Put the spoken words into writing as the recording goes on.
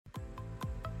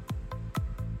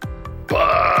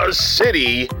your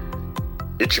city.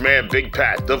 It's your man, Big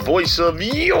Pat, the voice of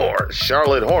your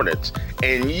Charlotte Hornets,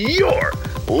 and you're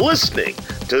listening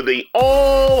to the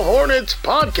All Hornets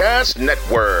Podcast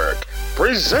Network,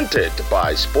 presented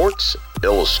by Sports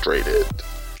Illustrated.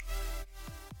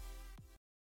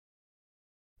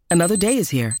 Another day is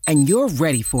here, and you're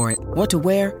ready for it. What to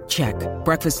wear? Check.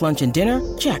 Breakfast, lunch, and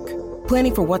dinner? Check.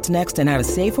 Planning for what's next and how to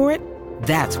save for it?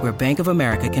 That's where Bank of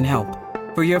America can help.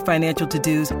 For your financial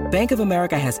to-dos, Bank of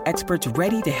America has experts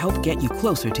ready to help get you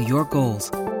closer to your goals.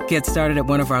 Get started at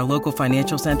one of our local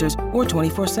financial centers or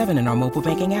 24/7 in our mobile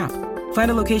banking app.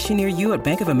 Find a location near you at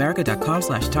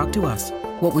bankofamerica.com/talktous.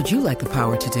 What would you like the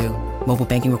power to do? Mobile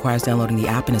banking requires downloading the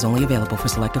app and is only available for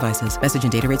select devices. Message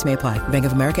and data rates may apply. Bank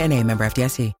of America N.A., member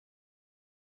FDIC.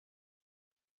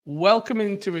 Welcome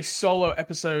into a solo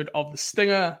episode of The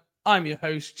Stinger. I'm your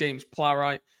host, James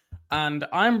Plowright, and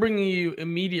I'm bringing you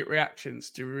immediate reactions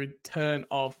to the return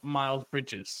of Miles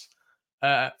Bridges.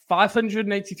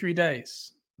 583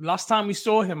 days. Last time we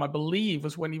saw him, I believe,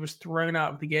 was when he was thrown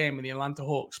out of the game in the Atlanta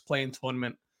Hawks playing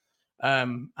tournament.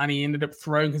 And he ended up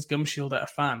throwing his gum shield at a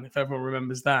fan, if everyone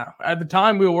remembers that. At the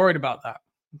time, we were worried about that.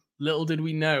 Little did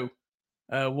we know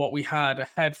what we had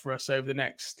ahead for us over the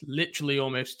next literally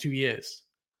almost 2 years.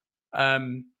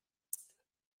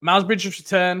 Miles Bridges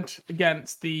returned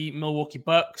against the Milwaukee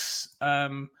Bucks.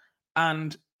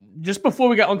 And just before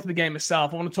we get onto the game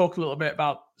itself, I want to talk a little bit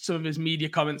about some of his media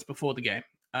comments before the game.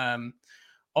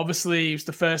 Obviously, it was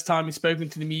the first time he's spoken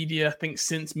to the media, I think,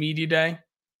 since Media Day.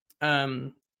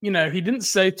 He didn't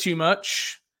say too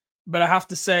much, but I have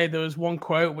to say there was one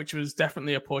quote which was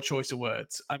definitely a poor choice of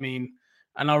words. I mean,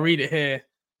 and I'll read it here.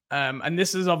 And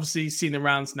this is obviously seen the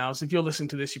rounds now. So if you're listening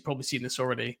to this, you've probably seen this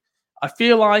already. I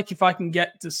feel like if I can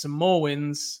get to some more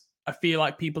wins, I feel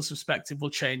like people's perspective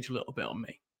will change a little bit on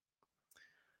me.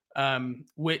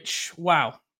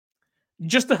 Wow.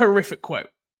 Just a horrific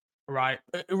quote, right?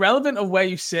 Irrelevant of where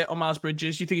you sit on Miles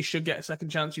Bridges, you think he should get a second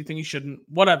chance, you think he shouldn't,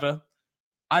 whatever.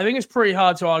 I think it's pretty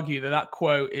hard to argue that that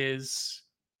quote is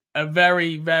a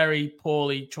very, very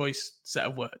poorly choiced set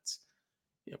of words.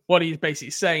 What he's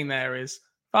basically saying there is,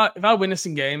 if I win this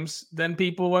in games, then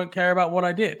people won't care about what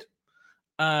I did.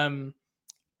 And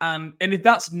if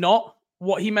that's not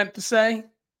what he meant to say,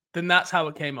 then that's how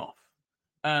it came off.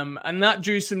 And that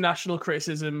drew some national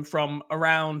criticism from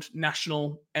around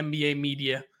national NBA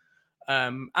media.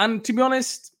 And to be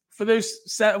honest, for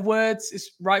those set of words, it's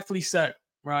rightfully so,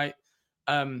 right?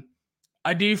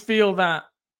 I do feel that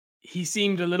he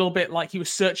seemed a little bit like he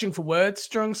was searching for words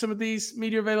during some of these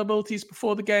media availabilities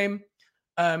before the game.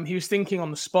 He was thinking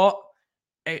on the spot.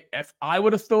 If I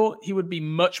would have thought, he would be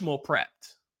much more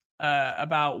prepped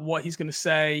about what he's going to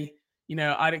say.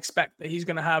 I'd expect that he's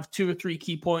going to have 2 or 3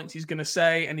 key points he's going to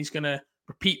say, and he's going to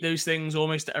repeat those things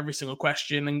almost to every single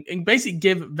question and basically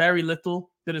give very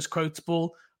little that is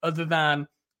quotable other than,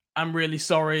 I'm really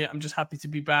sorry, I'm just happy to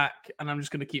be back, and I'm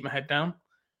just going to keep my head down.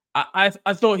 I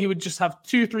thought he would just have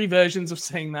 2 or 3 versions of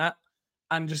saying that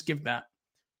and just give that.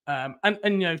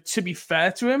 And to be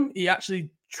fair to him, he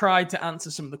actually tried to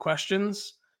answer some of the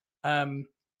questions. I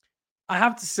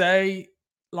have to say,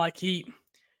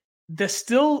 there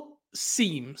still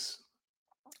seems,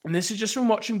 and this is just from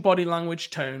watching body language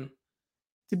tone,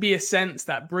 to be a sense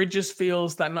that Bridges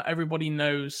feels that not everybody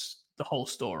knows the whole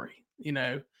story.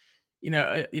 The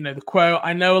quote,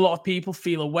 I know a lot of people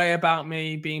feel a way about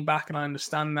me being back, and I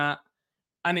understand that.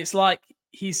 And it's like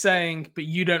he's saying, but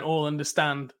you don't all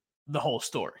understand the whole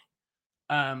story.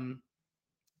 And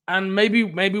maybe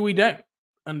we don't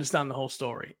understand the whole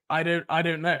story. I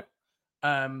don't know.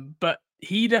 But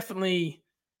he definitely,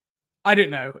 I don't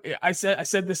know. I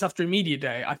said this after a media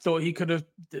day. I thought he could have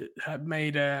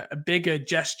made a bigger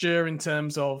gesture in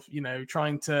terms of,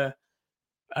 trying to,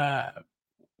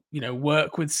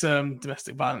 work with some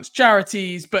domestic violence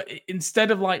charities, but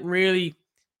instead of really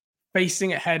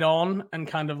facing it head on and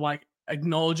kind of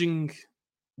acknowledging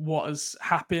what has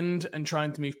happened and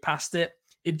trying to move past it,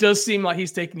 it does seem like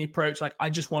he's taking the approach I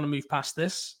just want to move past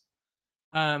this.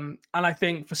 And I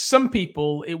think for some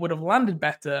people, it would have landed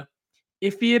better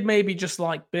if he had maybe just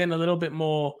been a little bit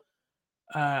more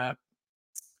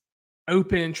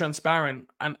open and transparent,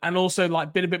 and also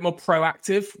been a bit more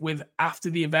proactive with after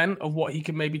the event of what he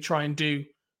could maybe try and do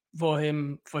for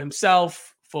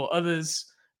himself, for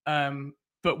others.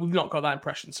 But we've not got that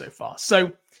impression so far.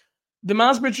 So the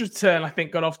Miles Bridges return, I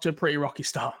think, got off to a pretty rocky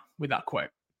start with that quote.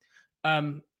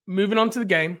 Moving on to the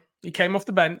game, he came off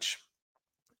the bench,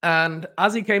 and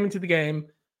as he came into the game,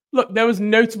 look, there was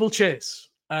notable cheers.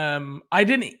 I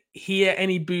didn't hear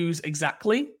any boos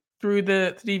exactly through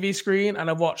the TV screen, and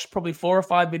I've watched probably 4 or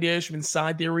 5 videos from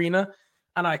inside the arena,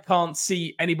 and I can't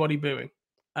see anybody booing.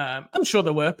 I'm sure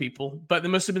there were people, but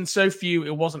there must have been so few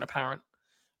it wasn't apparent.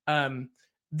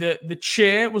 The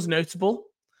cheer was notable.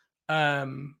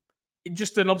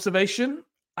 Just an observation.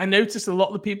 I noticed a lot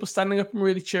of the people standing up and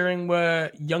really cheering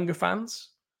were younger fans.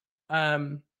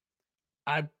 I'm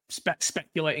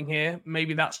speculating here.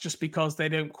 Maybe that's just because they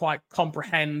don't quite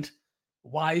comprehend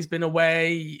why he's been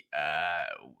away.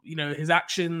 His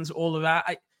actions, all of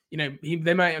that.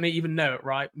 They might not even know it,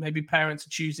 right? Maybe parents are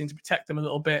choosing to protect them a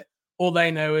little bit. All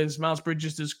they know is Miles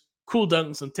Bridges does cool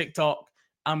dunks on TikTok,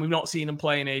 and we've not seen him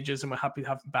play in ages, and we're happy to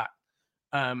have him back.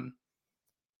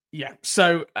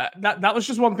 So that was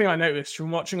just one thing I noticed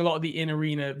from watching a lot of the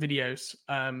in-arena videos.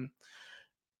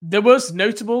 There was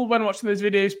notable when watching those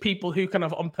videos, people who kind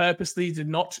of on purposely did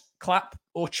not clap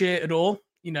or cheer at all,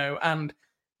 and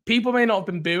people may not have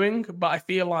been booing, but I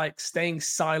feel like staying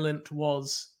silent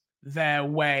was their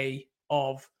way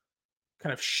of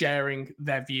kind of sharing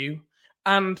their view.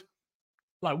 And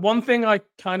like one thing I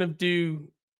kind of do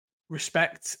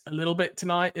respect a little bit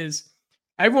tonight is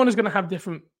everyone is going to have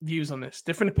different views on this,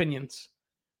 different opinions.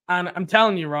 And I'm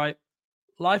telling you, right,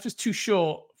 life is too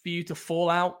short for you to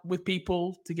fall out with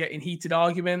people, to get in heated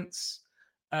arguments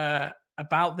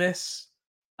about this.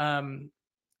 And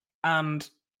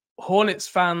Hornets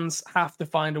fans have to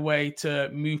find a way to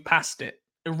move past it,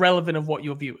 irrelevant of what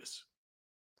your view is.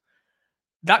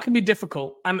 That can be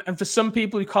difficult. And for some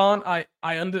people who can't, I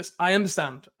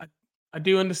understand. I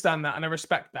do understand that, and I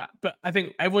respect that. But I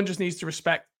think everyone just needs to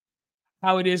respect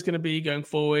how it is going to be going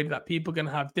forward, that people are going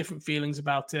to have different feelings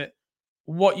about it.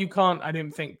 What you can't, I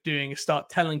don't think, doing is start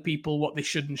telling people what they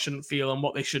should and shouldn't feel and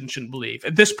what they should and shouldn't believe.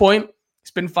 At this point, it's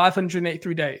been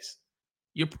 583 days.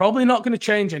 You're probably not going to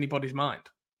change anybody's mind.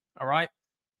 All right?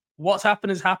 What's happened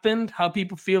has happened. How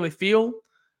people feel, they feel.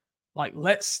 Like,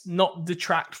 let's not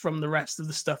detract from the rest of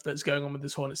the stuff that's going on with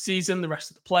this Hornets season, the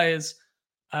rest of the players,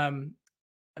 and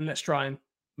let's try and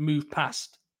move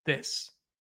past this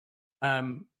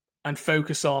and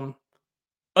focus on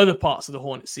other parts of the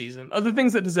Hornets season, other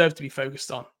things that deserve to be focused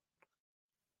on.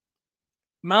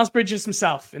 Miles Bridges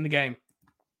himself in the game.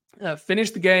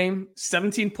 Finished the game,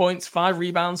 17 points, 5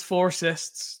 rebounds, 4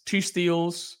 assists, 2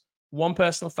 steals, 1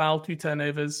 personal foul, 2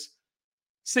 turnovers.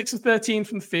 6 of 13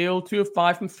 from the field, 2 of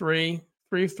 5 from 3,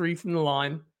 3 of 3 from the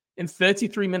line in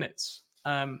 33 minutes.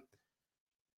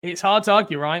 It's hard to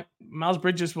argue, right? Miles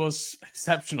Bridges was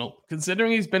exceptional.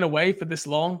 Considering he's been away for this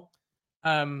long,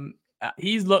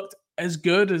 he's looked as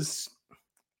good as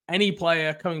any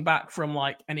player coming back from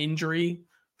like an injury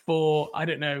for, I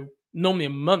don't know, normally a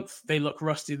month. They look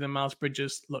rustier than Miles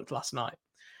Bridges looked last night.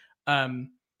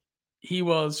 He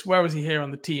was, where was he here on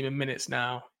the team in minutes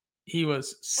now? He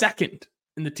was second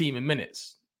in the team in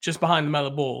minutes, just behind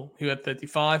LaMelo Ball, who had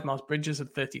 35. Miles Bridges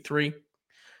had 33.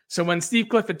 So when Steve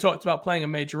Clifford talked about playing a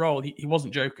major role, he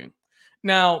wasn't joking.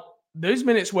 Now, those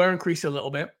minutes were increased a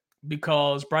little bit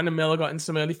because Brandon Miller got in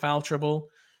some early foul trouble.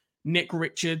 Nick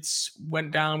Richards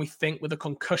went down, we think, with a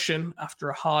concussion after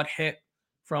a hard hit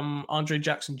from Andre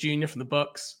Jackson Jr. from the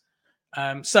Bucks.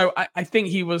 So I think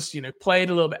he was, played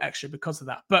a little bit extra because of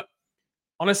that. But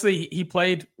honestly, he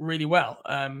played really well.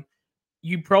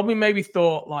 You probably maybe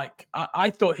thought, like, I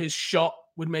thought his shot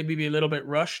would maybe be a little bit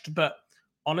rushed, but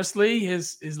honestly,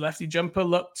 his lefty jumper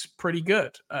looked pretty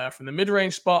good from the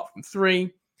mid-range spot, from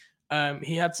 3.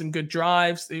 He had some good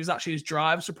drives. His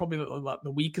drives were probably like the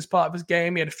weakest part of his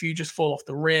game. He had a few just fall off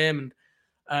the rim.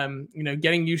 And,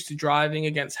 getting used to driving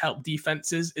against help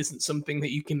defenses isn't something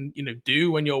that you can,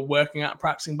 do when you're working out and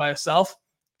practicing by yourself.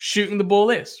 Shooting the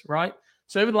ball is, right?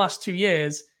 So over the last 2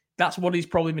 years, that's what he's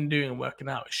probably been doing and working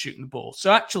out, is shooting the ball.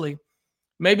 So actually,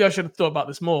 maybe I should have thought about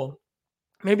this more.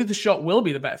 Maybe the shot will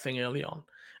be the better thing early on.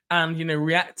 And,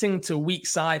 reacting to weak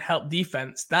side help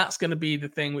defense, that's going to be the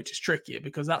thing which is trickier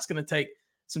because that's going to take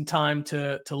some time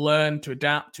to learn, to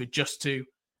adapt, to adjust to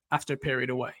after a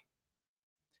period away.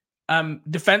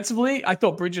 Defensively, I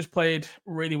thought Bridges played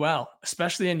really well,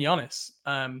 especially in Giannis.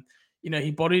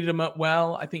 He bodied him up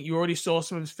well. I think you already saw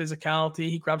some of his physicality.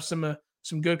 He grabbed some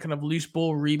good kind of loose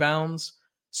ball rebounds.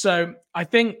 So I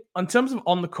think in terms of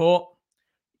on the court,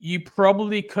 you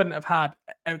probably couldn't have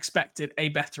expected a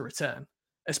better return,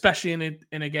 especially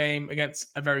in a game against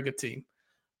a very good team.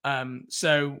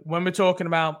 So when we're talking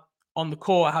about on the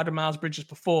court, how did Miles Bridges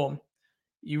perform?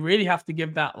 You really have to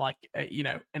give that like,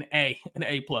 an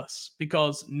A plus,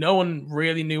 because no one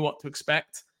really knew what to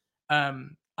expect.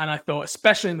 And I thought,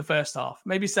 especially in the first half,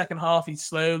 maybe second half, he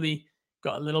slowly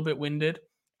got a little bit winded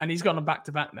and he's gone on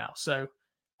back-to-back now. So,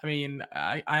 I mean,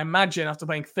 I imagine after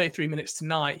playing 33 minutes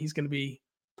tonight, he's going to be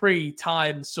pretty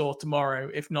tired and sore tomorrow,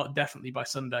 if not definitely by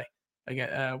Sunday.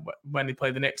 Again, when they play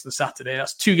the Knicks on Saturday.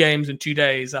 That's 2 games in 2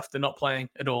 days after not playing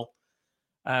at all.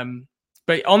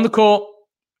 But on the court,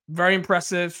 very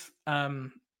impressive.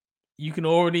 You can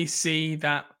already see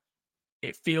that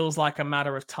it feels like a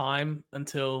matter of time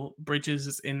until Bridges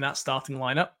is in that starting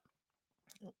lineup.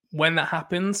 When that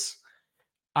happens,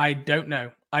 I don't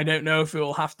know. I don't know if it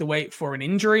will have to wait for an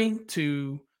injury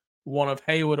to one of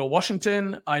Hayward or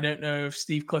Washington. I don't know if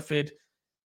Steve Clifford,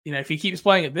 if he keeps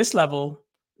playing at this level,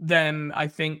 then I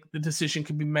think the decision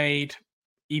can be made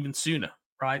even sooner,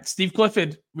 right? Steve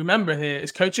Clifford, remember here,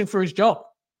 is coaching for his job.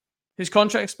 His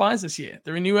contract expires this year.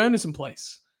 There are new owners in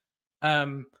place.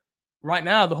 Right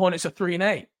now, the Hornets are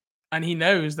 3-8, and he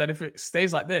knows that if it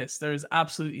stays like this, there is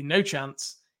absolutely no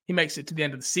chance he makes it to the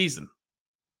end of the season.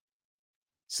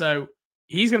 So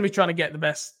he's going to be trying to get the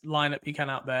best lineup he can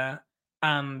out there.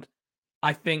 And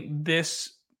I think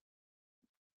this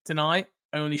tonight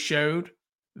only showed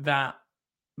that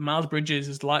Miles Bridges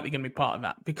is likely going to be part of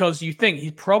that, because you think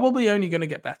he's probably only going to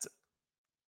get better.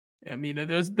 I mean,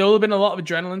 there will have been a lot of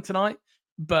adrenaline tonight,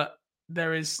 but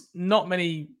there is not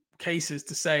many cases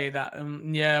to say that,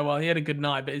 he had a good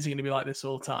night, but is he going to be like this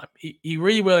all the time? He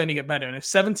really will only get better. And if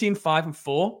 17, 5, and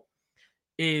 4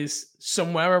 is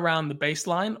somewhere around the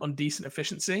baseline on decent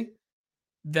efficiency,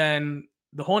 then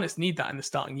the Hornets need that in the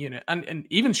starting unit. And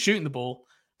even shooting the ball,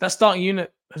 that starting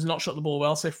unit has not shot the ball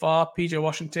well so far. PJ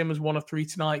Washington was 1 of 3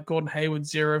 tonight. Gordon Hayward,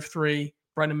 0 of 3.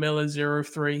 Brandon Miller, 0 of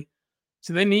 3.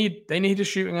 So they need his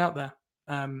shooting out there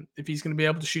if he's going to be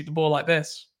able to shoot the ball like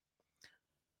this.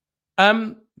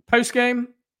 Post-game,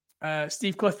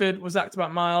 Steve Clifford was asked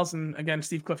about Miles, and again,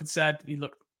 Steve Clifford said he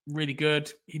looked really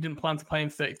good. He didn't plan to play in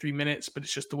 33 minutes, but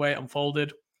it's just the way it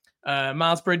unfolded.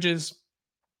 Miles Bridges,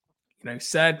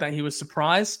 said that he was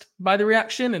surprised by the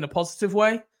reaction in a positive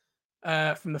way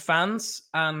from the fans,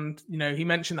 and he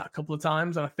mentioned that a couple of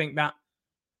times, and I think that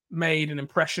made an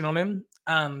impression on him,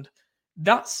 and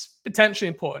that's potentially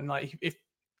important. Like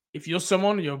if you're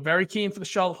someone, you're very keen for the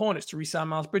Charlotte Hornets to re-sign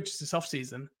Miles Bridges this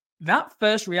offseason, that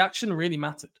first reaction really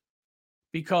mattered,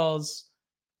 because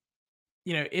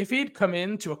if he'd come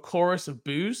into a chorus of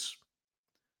boos,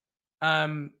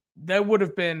 there would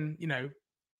have been,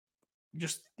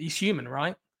 just he's human,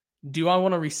 right? Do I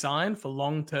want to resign for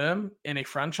long term in a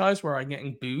franchise where I'm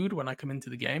getting booed when I come into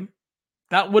the game?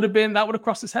 That would have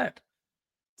crossed his head.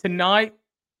 Tonight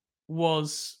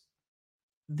was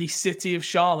the city of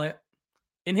Charlotte,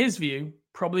 in his view,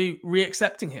 probably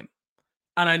re-accepting him.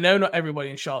 And I know not everybody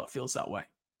in Charlotte feels that way,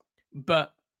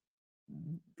 but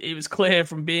it was clear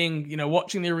from being,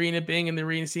 watching the arena, being in the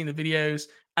arena, seeing the videos,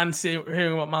 and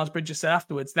hearing what Miles Bridges said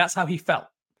afterwards, that's how he felt.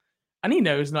 And he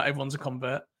knows not everyone's a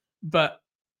convert, but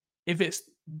if it's,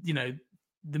 the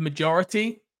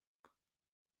majority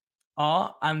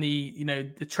are, and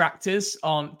the detractors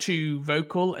aren't too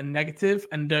vocal and negative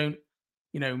and don't,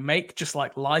 make just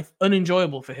like life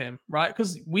unenjoyable for him, right?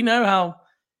 Because we know how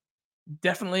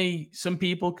definitely some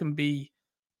people can be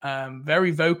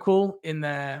very vocal in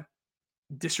their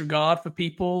disregard for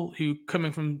people who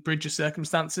coming from Bridges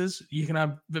circumstances. You can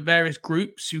have the various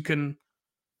groups who can,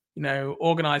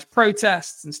 organize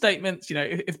protests and statements.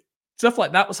 If stuff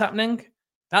like that was happening,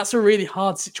 that's a really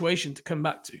hard situation to come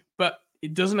back to. But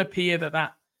it doesn't appear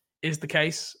that is the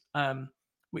case,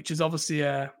 which is obviously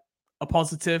a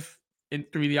positive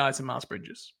through the eyes of Miles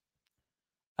Bridges.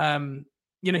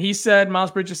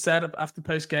 Miles Bridges said after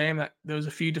post game that there was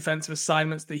a few defensive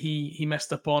assignments that he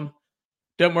messed up on.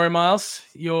 Don't worry, Miles.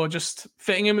 You're just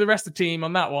fitting in with the rest of the team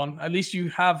on that one. At least you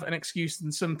have an excuse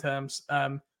in some terms.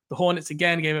 The Hornets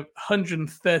again gave up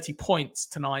 130 points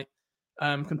tonight,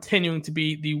 continuing to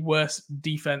be the worst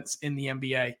defense in the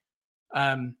NBA.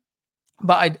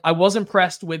 But I was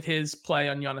impressed with his play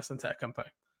on Giannis Antetokounmpo.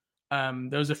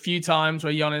 There was a few times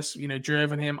where Giannis,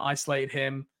 drove on him, isolated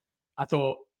him. I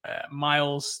thought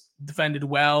Miles defended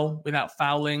well without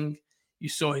fouling. You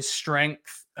saw his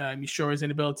strength. You saw his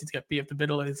inability to get beat up the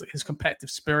middle, his competitive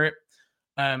spirit.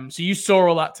 So you saw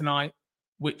all that tonight,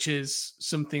 which is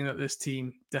something that this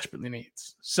team desperately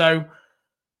needs. So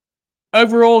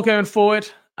overall, going forward,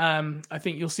 I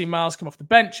think you'll see Miles come off the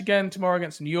bench again tomorrow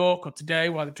against New York, or today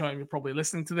while the time you're probably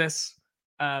listening to this.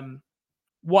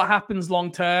 What happens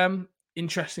long term,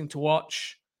 interesting to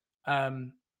watch.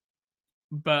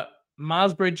 But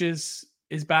Miles Bridges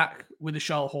is back with the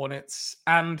Charlotte Hornets,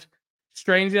 and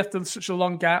strangely, after such a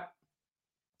long gap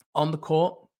on the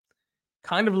court,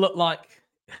 kind of looked like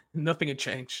nothing had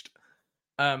changed,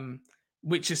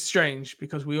 which is strange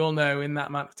because we all know in that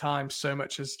amount of time, so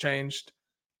much has changed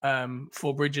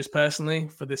for Bridges personally,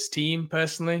 for this team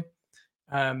personally.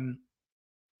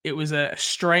 It was a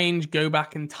strange go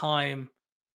back in time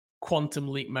quantum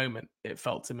leap moment, it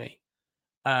felt to me.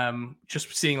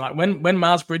 Just seeing like when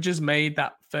Miles Bridges made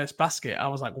that first basket, I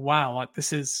was like, wow, like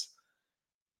this is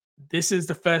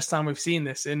the first time we've seen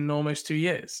this in almost 2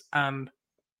 years. And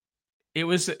it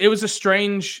was a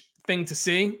strange thing to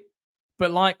see,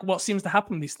 but like what seems to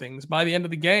happen with these things, by the end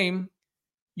of the game,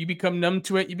 you become numb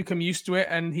to it, you become used to it,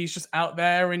 and he's just out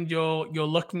there, and you're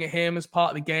looking at him as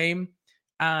part of the game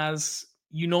as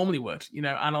you normally would,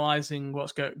 analyzing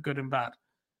what's good and bad,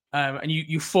 and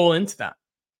you fall into that.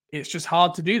 It's just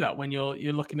hard to do that when you're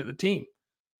looking at the team.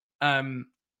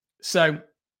 So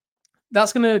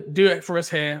that's gonna do it for us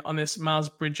here on this Miles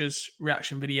Bridges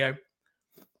reaction video.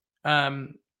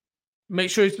 Make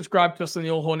sure you subscribe to us on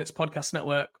the All Hornets Podcast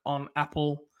Network on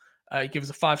Apple. Give us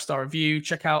a 5-star review.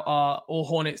 Check out our All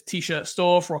Hornets t-shirt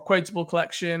store for our quotable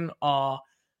collection, our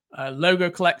logo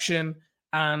collection,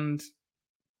 and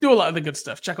do a lot of the good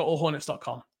stuff. Check out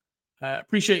allhornets.com.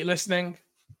 Appreciate you listening.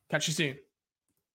 Catch you soon.